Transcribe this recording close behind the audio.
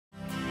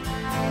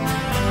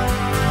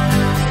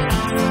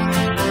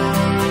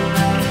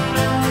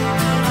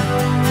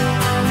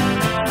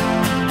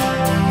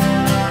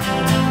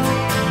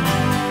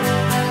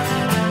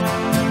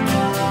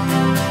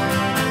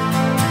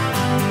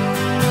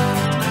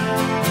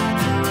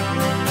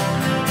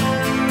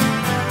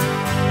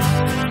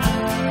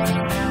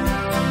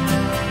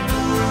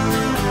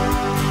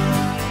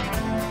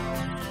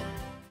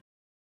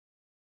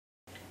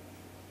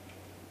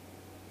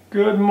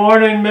Good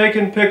morning,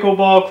 Making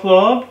Pickleball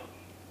Club.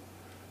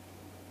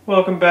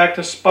 Welcome back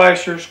to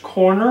Spicer's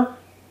Corner.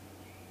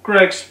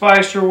 Greg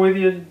Spicer with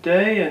you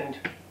today, and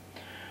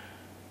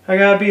I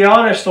gotta be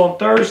honest, on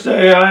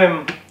Thursday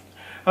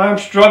I'm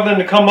struggling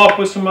to come up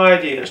with some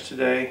ideas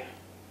today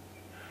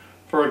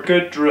for a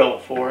good drill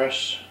for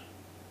us.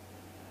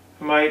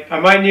 I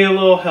might need a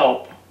little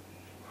help.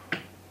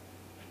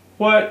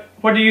 What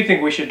do you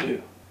think we should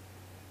do?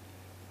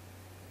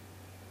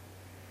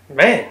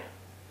 Man,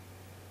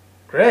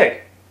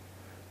 Greg,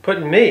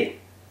 putting me,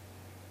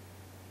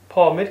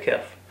 Paul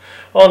Midkiff,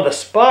 on the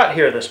spot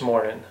here this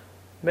morning.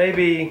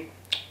 Maybe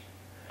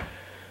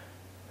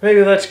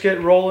let's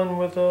get rolling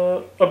with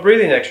a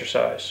breathing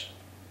exercise.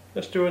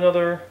 Let's do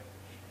another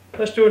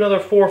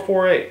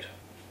 4-4-8.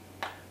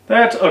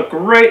 That's a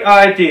great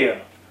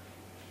idea.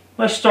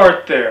 Let's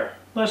start there.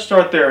 Let's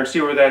start there and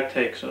see where that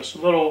takes us. A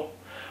little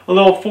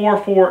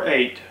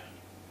 4-4-8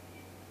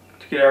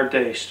 to get our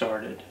day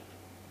started.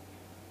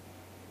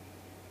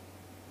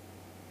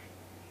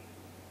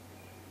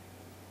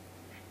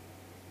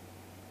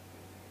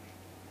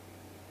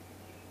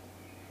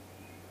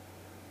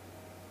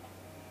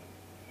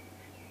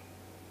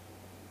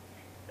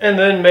 And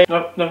then make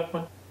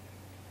no.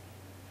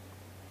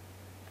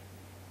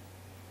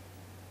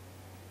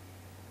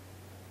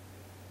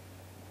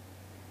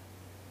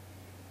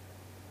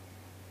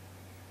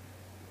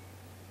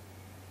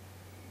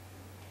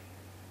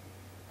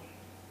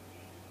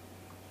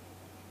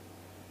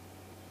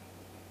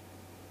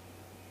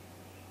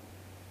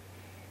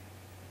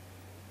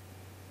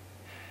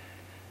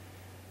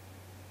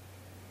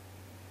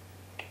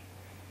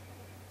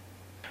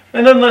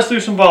 And then let's do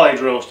some volley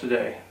drills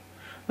today.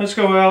 Let's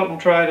go out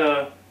and try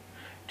to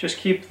just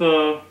keep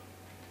the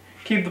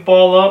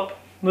ball up,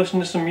 listen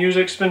to some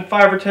music, spend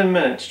 5 or 10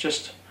 minutes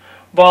just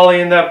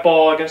volleying that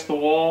ball against the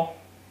wall.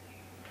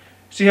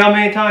 See how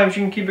many times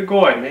you can keep it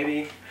going.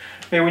 Maybe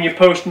when you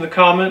post in the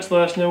comments,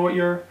 let us know what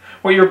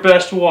your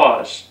best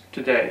was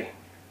today.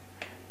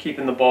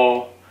 Keeping the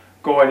ball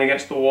going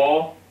against the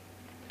wall.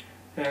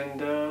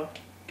 And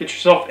get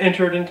yourself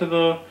entered into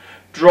the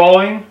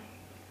drawing.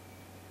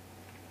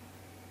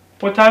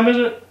 What time is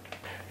it?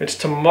 It's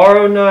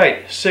tomorrow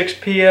night, 6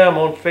 p.m.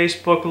 on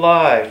Facebook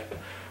Live.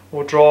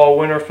 We'll draw a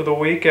winner for the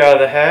week out of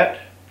the hat.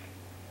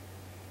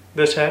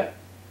 This hat.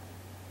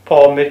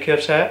 Paul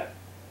Midkiff's hat.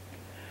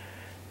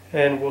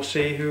 And we'll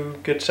see who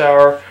gets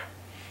our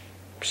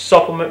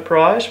supplement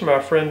prize from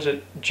our friends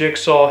at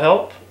Jigsaw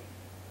Help.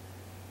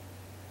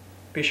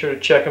 Be sure to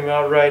check them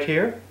out right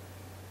here.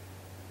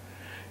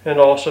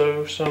 And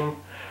also some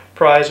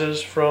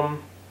prizes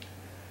from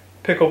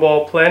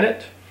Pickleball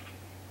Planet.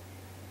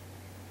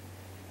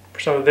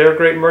 Some of their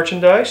great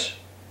merchandise.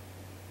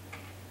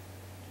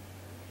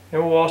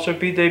 And we'll also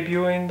be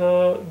debuting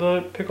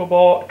the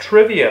Pickleball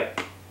Trivia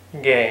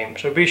game.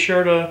 So be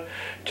sure to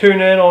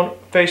tune in on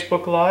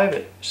Facebook Live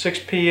at 6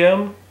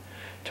 p.m.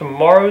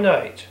 tomorrow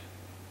night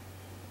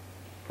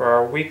for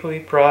our weekly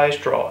prize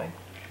drawing.